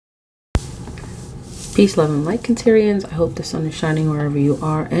Peace, love, and light, Cancerians. I hope the sun is shining wherever you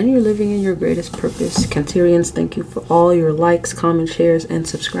are and you're living in your greatest purpose. Cancerians, thank you for all your likes, comments, shares, and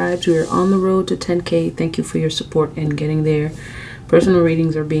subscribes. We are on the road to 10K. Thank you for your support in getting there. Personal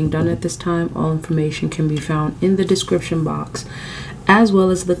readings are being done at this time. All information can be found in the description box as well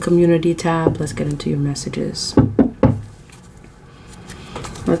as the community tab. Let's get into your messages.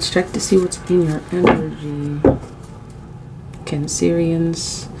 Let's check to see what's in your energy,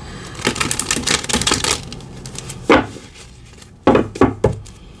 Cancerians.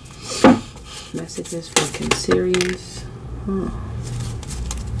 Messages for Cancerians.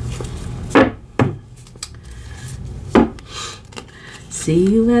 See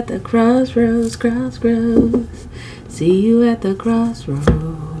you at the crossroads, crossroads. See you at the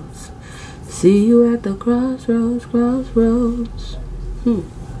crossroads. See you at the crossroads, crossroads.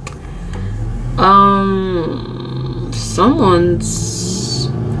 Someone's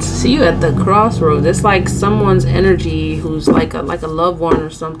see you at the crossroads. It's like someone's energy who's like a loved one or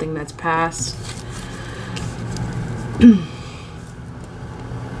something that's passed.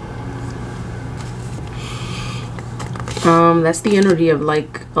 That's the energy of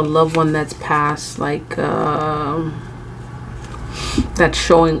like a loved one that's passed, like that's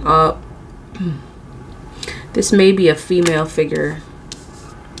showing up. This may be a female figure.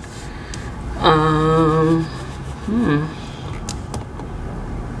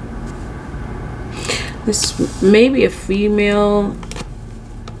 This may be a female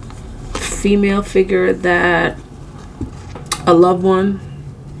figure that a loved one.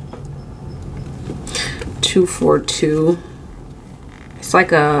 242. It's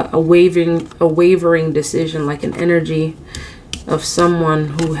like a wavering decision, like an energy of someone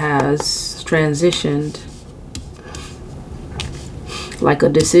who has transitioned, like a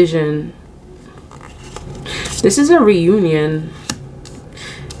decision. This is a reunion.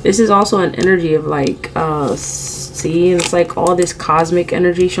 This is also an energy of like see, it's like all this cosmic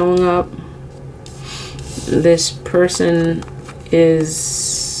energy showing up. This person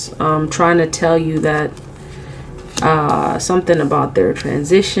is trying to tell you that something about their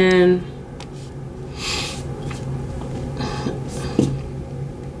transition.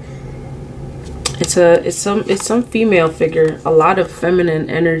 It's some female figure. A lot of feminine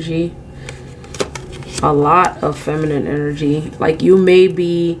energy. A lot of feminine energy. Like you may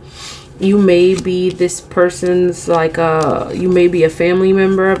be this person's like you may be a family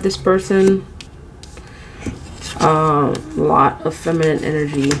member of this person. A lot of feminine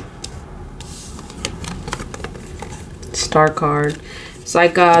energy. Star card. It's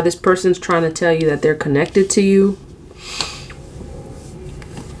like this person's trying to tell you that they're connected to you.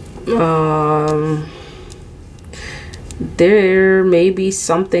 There may be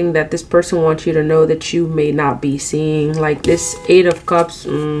something that this person wants you to know that you may not be seeing. Like this 8 of Cups.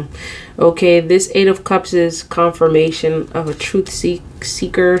 Okay, this 8 of Cups is confirmation of a truth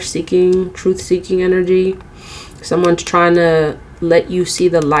seeker, truth-seeking energy. Someone's trying to let you see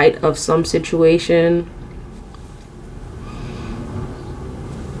the light of some situation.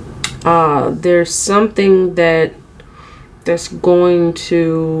 There's something that's going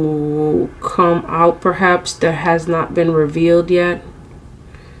to come out, perhaps, that has not been revealed yet.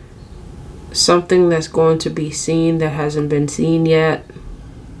 Something that's going to be seen that hasn't been seen yet.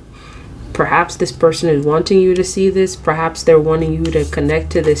 Perhaps this person is wanting you to see this. Perhaps they're wanting you to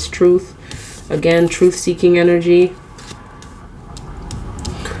connect to this truth. Again, truth-seeking energy.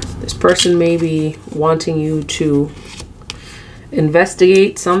 This person may be wanting you to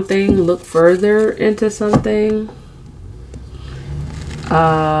investigate something, look further into something.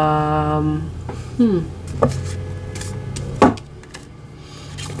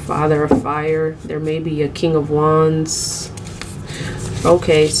 Father of Fire. There may be a King of Wands.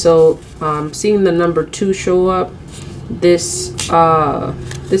 Okay, so seeing the number 2 show up. This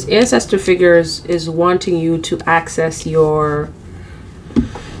this ancestor figure is wanting you to access your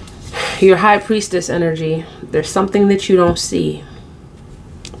High Priestess energy. There's something that you don't see.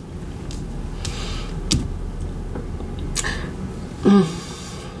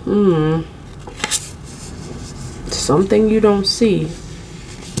 Something you don't see.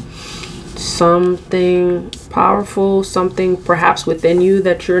 Something powerful, something perhaps within you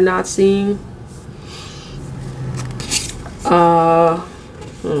that you're not seeing.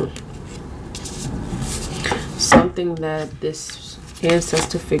 Something that this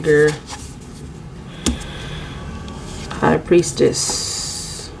ancestor figure, High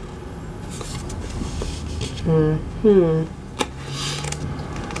Priestess.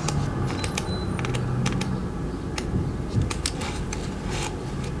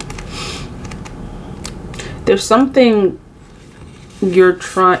 There's something you're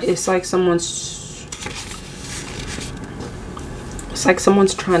trying, it's like someone's It's like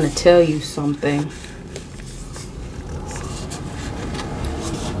someone's trying to tell you something.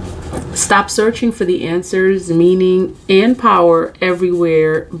 Stop searching for the answers, meaning, and power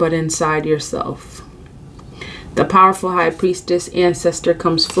everywhere but inside yourself. The powerful high priestess ancestor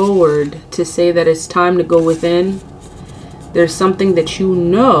comes forward to say that it's time to go within. There's something that you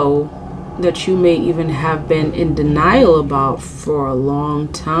know that you may even have been in denial about for a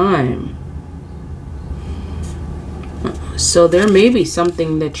long time. So there may be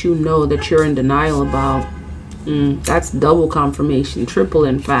something that you know that you're in denial about. That's double confirmation, triple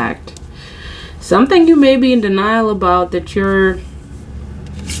in fact. Something you may be in denial about that you're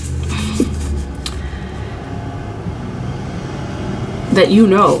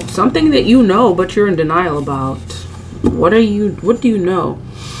something that you know but you're in denial about. What do you know?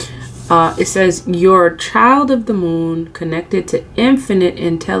 It says you're a child of the moon connected to infinite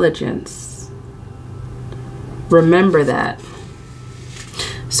intelligence. Remember that.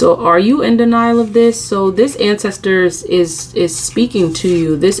 So are you in denial of this? So this ancestor is speaking to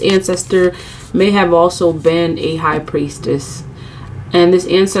you. This ancestor may have also been a high priestess, and this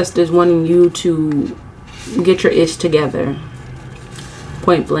ancestor is wanting you to get your ish together.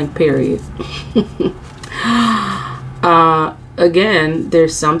 Point blank period. Again,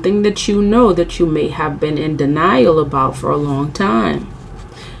 there's something that you know that you may have been in denial about for a long time.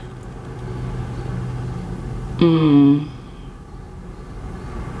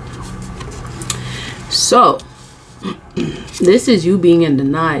 So, this is you being in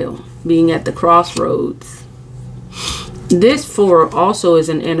denial, being at the crossroads. This 4 also is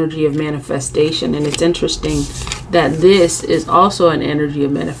an energy of manifestation, and it's interesting that this is also an energy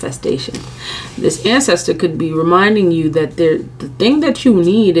of manifestation. This ancestor could be reminding you that the thing that you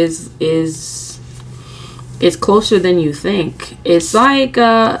need is closer than you think. It's like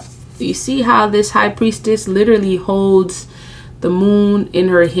you see how this high priestess literally holds the moon in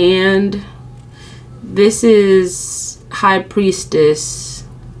her hand. This is high priestess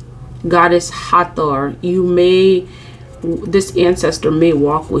goddess Hathor. This ancestor may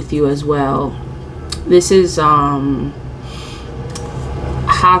walk with you as well. This is Hathor,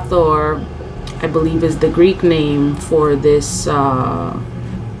 I believe, is the Greek name for this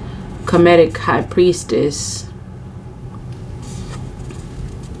Kemetic high priestess.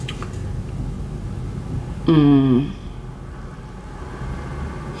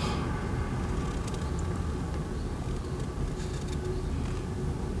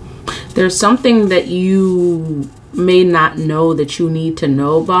 There's something that you may not know that you need to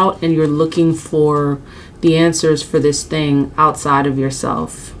know about, and you're looking for the answers for this thing outside of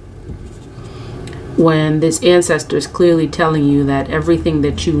yourself. When this ancestor is clearly telling you that everything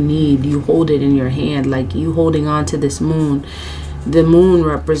that you need, you hold it in your hand, like you holding on to this moon. The moon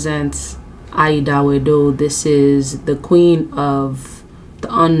represents Aida Wedo. This is the queen of the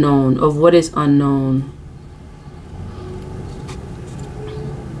unknown, of what is unknown.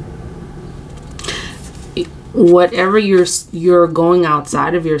 Whatever you're going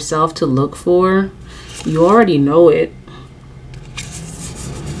outside of yourself to look for, you already know it.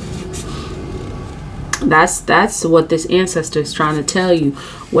 That's what this ancestor is trying to tell you.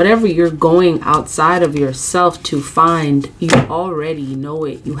 Whatever you're going outside of yourself to find, you already know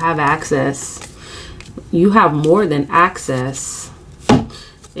it. You have access. You have more than access.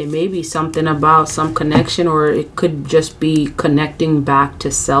 It may be something about some connection, or it could just be connecting back to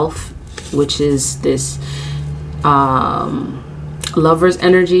self, which is this lover's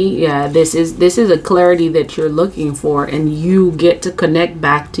energy. Yeah, this is a clarity that you're looking for, and you get to connect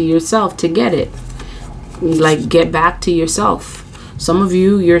back to yourself to get it. Like, get back to yourself. Some of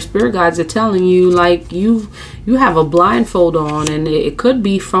you, your spirit guides are telling you, like, you have a blindfold on, and it could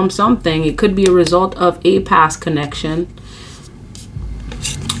be from something. It could be a result of a past connection.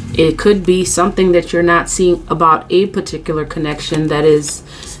 It could be something that you're not seeing about a particular connection that is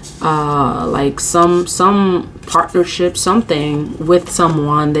like some partnership, something with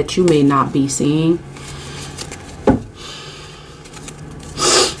someone that you may not be seeing.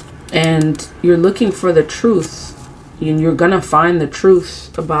 And you're looking for the truth, and you're gonna find the truth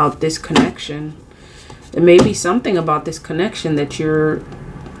about this connection. There may be something about this connection that you're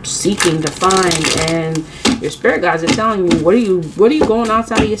seeking to find, and your spirit guides are telling you, what are you going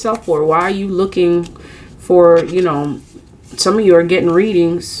outside of yourself for? Why are you looking for, you know, some of you are getting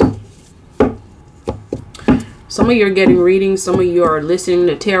readings. Some of you are getting readings. Some of you are listening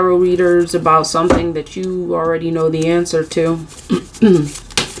to tarot readers about something that you already know the answer to.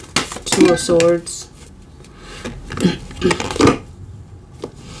 Two of Swords.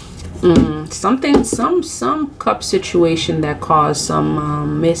 Some cup situation that caused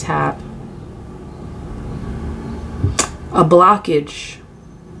some mishap. a blockage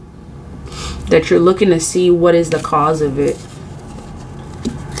that you're looking to see what is the cause of it.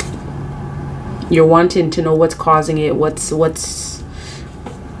 You're wanting to know what's causing it.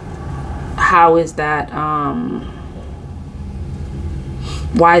 How is that,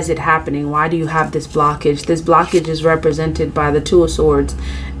 why is it happening? Why do you have this blockage? This blockage is represented by the Two of Swords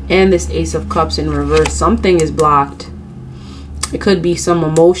and this Ace of Cups in reverse. Something is blocked. It could be some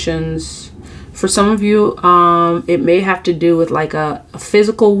emotions. For some of you, it may have to do with like a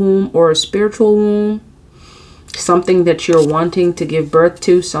physical womb or a spiritual womb. Something that you're wanting to give birth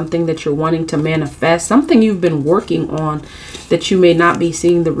to, something that you're wanting to manifest, something you've been working on that you may not be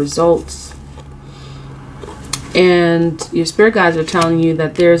seeing the results. And your spirit guides are telling you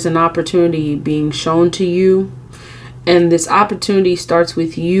that there's an opportunity being shown to you. And this opportunity starts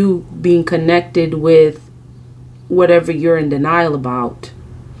with you being connected with whatever you're in denial about.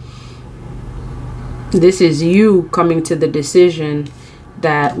 This is you coming to the decision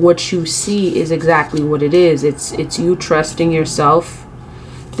that what you see is exactly what it is. It's you trusting yourself.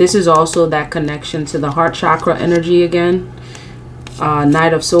 This is also that connection to the heart chakra energy again.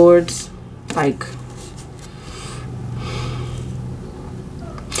 Knight of Swords. Like,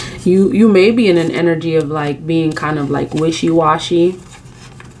 you may be in an energy of like being kind of like wishy-washy.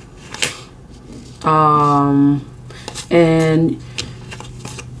 And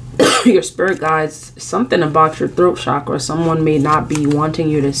your spirit guides, something about your throat chakra, someone may not be wanting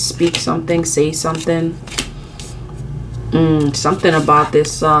you to speak something, say something. Something about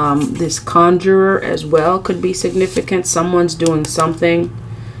this this conjurer as well could be significant. Someone's doing something.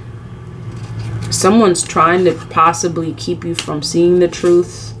 Someone's trying to possibly keep you from seeing the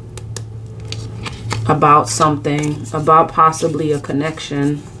truth about something, about possibly a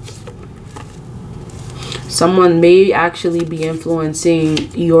connection. Someone may actually be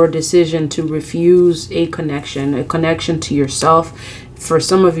influencing your decision to refuse a connection to yourself. For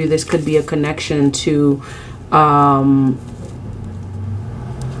some of you, this could be a connection to a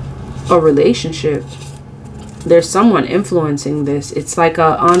relationship. There's someone influencing this. It's like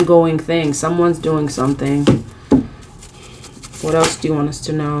an ongoing thing. Someone's doing something. What else do you want us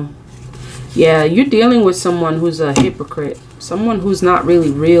to know? Yeah, you're dealing with someone who's a hypocrite. Someone who's not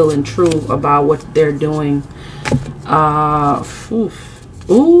really real and true about what they're doing. Ooh,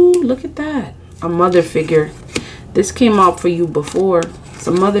 look at that. A mother figure. This came out for you before. It's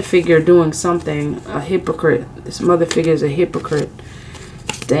a mother figure doing something. A hypocrite. This mother figure is a hypocrite.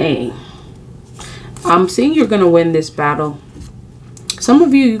 Dang. I'm seeing you're going to win this battle. Some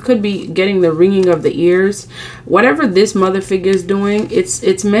of you could be getting the ringing of the ears. Whatever this mother figure is doing,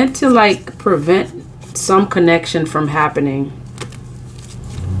 it's meant to like prevent some connection from happening.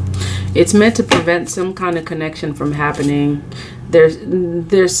 It's meant to prevent some kind of connection from happening.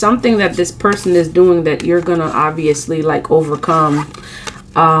 There's something that this person is doing that you're gonna obviously like overcome.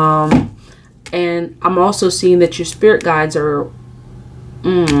 And I'm also seeing that your spirit guides are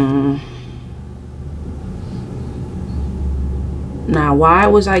Now, why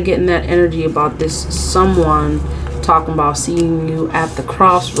was I getting that energy about this someone talking about seeing you at the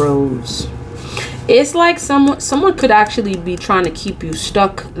crossroads? It's like someone could actually be trying to keep you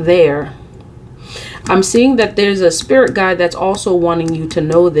stuck there. I'm seeing that there's a spirit guide that's also wanting you to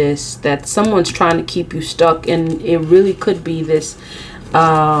know this, that someone's trying to keep you stuck, and it really could be this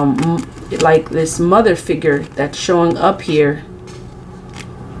like this mother figure that's showing up here.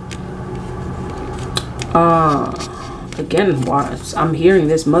 Again, I'm hearing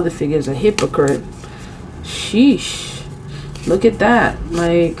this mother figure is a hypocrite. Sheesh. Look at that.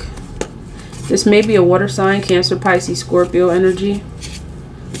 Like, this may be a water sign, Cancer, Pisces, Scorpio energy.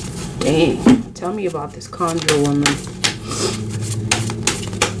 Dang. Tell me about this conjure woman.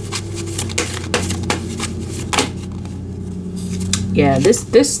 Yeah,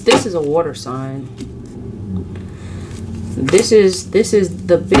 this is a water sign. This is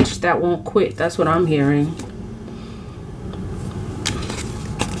the bitch that won't quit. That's what I'm hearing.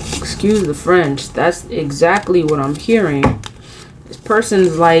 Excuse the French. That's exactly what I'm hearing. This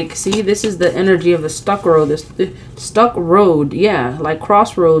person's like, see, this is the energy of the stuck road. The stuck road, yeah, like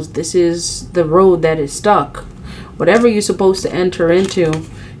crossroads. This is the road that is stuck. Whatever you're supposed to enter into,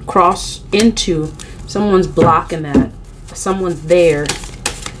 cross into, someone's blocking that. Someone's there.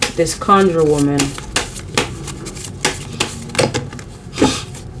 This conjure woman.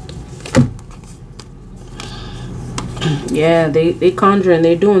 Yeah, they conjuring,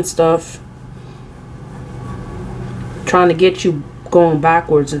 they doing stuff. Trying to get you going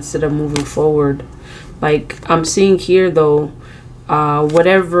backwards instead of moving forward. Like, I'm seeing here though,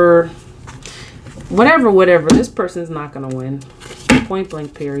 whatever, this person's not gonna win. Point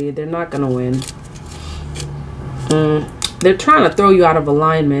blank period. They're not gonna win. They're trying to throw you out of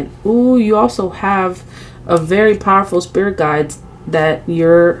alignment. Ooh, you also have a very powerful spirit guides that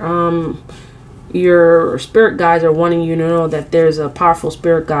your spirit guides are wanting you to know that there's a powerful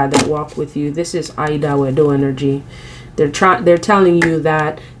spirit guide that walk with you. This is Aida Wedo energy. They're telling you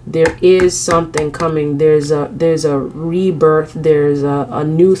that there is something coming. There's a rebirth. There's a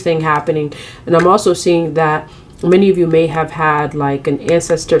new thing happening. And I'm also seeing that many of you may have had like an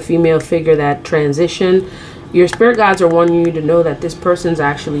ancestor female figure that transitioned. Your spirit guides are wanting you to know that this person's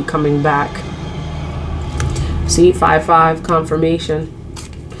actually coming back. See, 5-5 confirmation.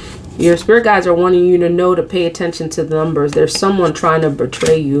 Your spirit guides are wanting you to know to pay attention to the numbers. There's someone trying to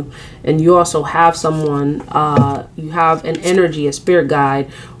betray you, and you also have someone, you have an energy, a spirit guide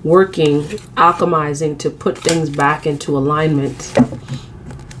working, alchemizing to put things back into alignment.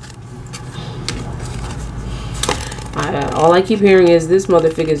 All I keep hearing is this mother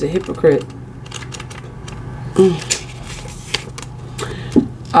figure is a hypocrite.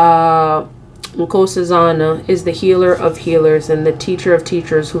 Nkosazana is the healer of healers and the teacher of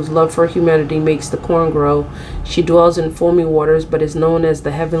teachers, whose love for humanity makes the corn grow. She dwells in foamy waters, but is known as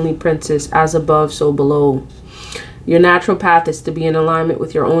the heavenly princess, as above, so below. Your natural path is to be in alignment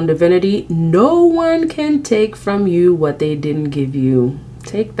with your own divinity. No one can take from you what they didn't give you.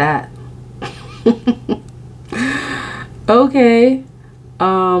 Take that. Okay.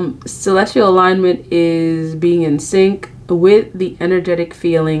 Celestial alignment is being in sync with the energetic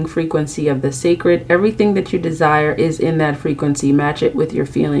feeling frequency of the sacred. Everything that you desire is in that frequency. Match it with your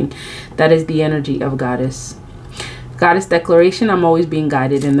feeling. That is the energy of Goddess. Goddess declaration: I'm always being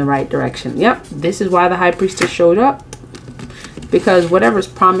guided in the right direction. Yep, this is why the High Priestess showed up, because whatever's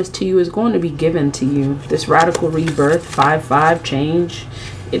promised to you is going to be given to you. This radical rebirth, 5-5 change,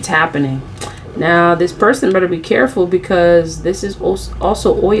 it's happening. Now this person better be careful, because this is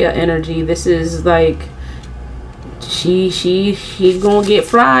also Oya energy. This is like she gonna get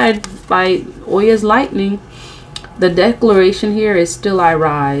fried by Oya's lightning. The declaration here is still I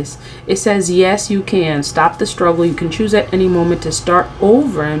rise. It says, yes, you can. Stop the struggle. You can choose at any moment to start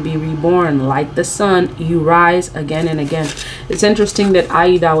over and be reborn. Like the sun, you rise again and again. It's interesting that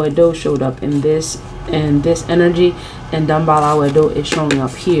Aida Wedo showed up in this energy, and Dambala Wedo is showing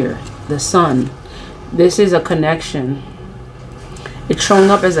up here. The sun. This is a connection. It's showing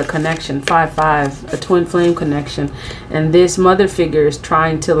up as a connection. 5-5, a twin flame connection. And this mother figure is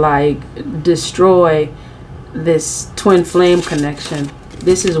trying to like destroy this twin flame connection.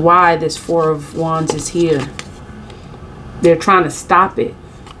 This is why this Four of Wands is here. They're trying to stop it.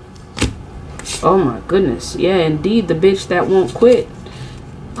 Oh my goodness. Yeah, indeed, the bitch that won't quit.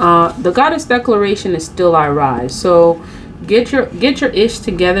 The Goddess declaration is still I rise. So get your ish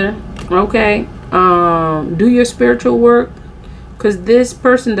together. Okay. Do your spiritual work, because this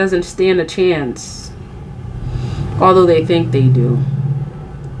person doesn't stand a chance, although they think they do.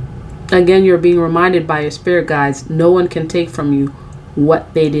 Again, you're being reminded by your spirit guides, no one can take from you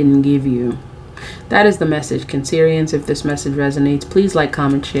what they didn't give you. That is the message, Cancerians. If this message resonates, please like,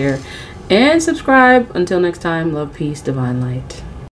 comment, share, and subscribe. Until next time, love, peace, divine light.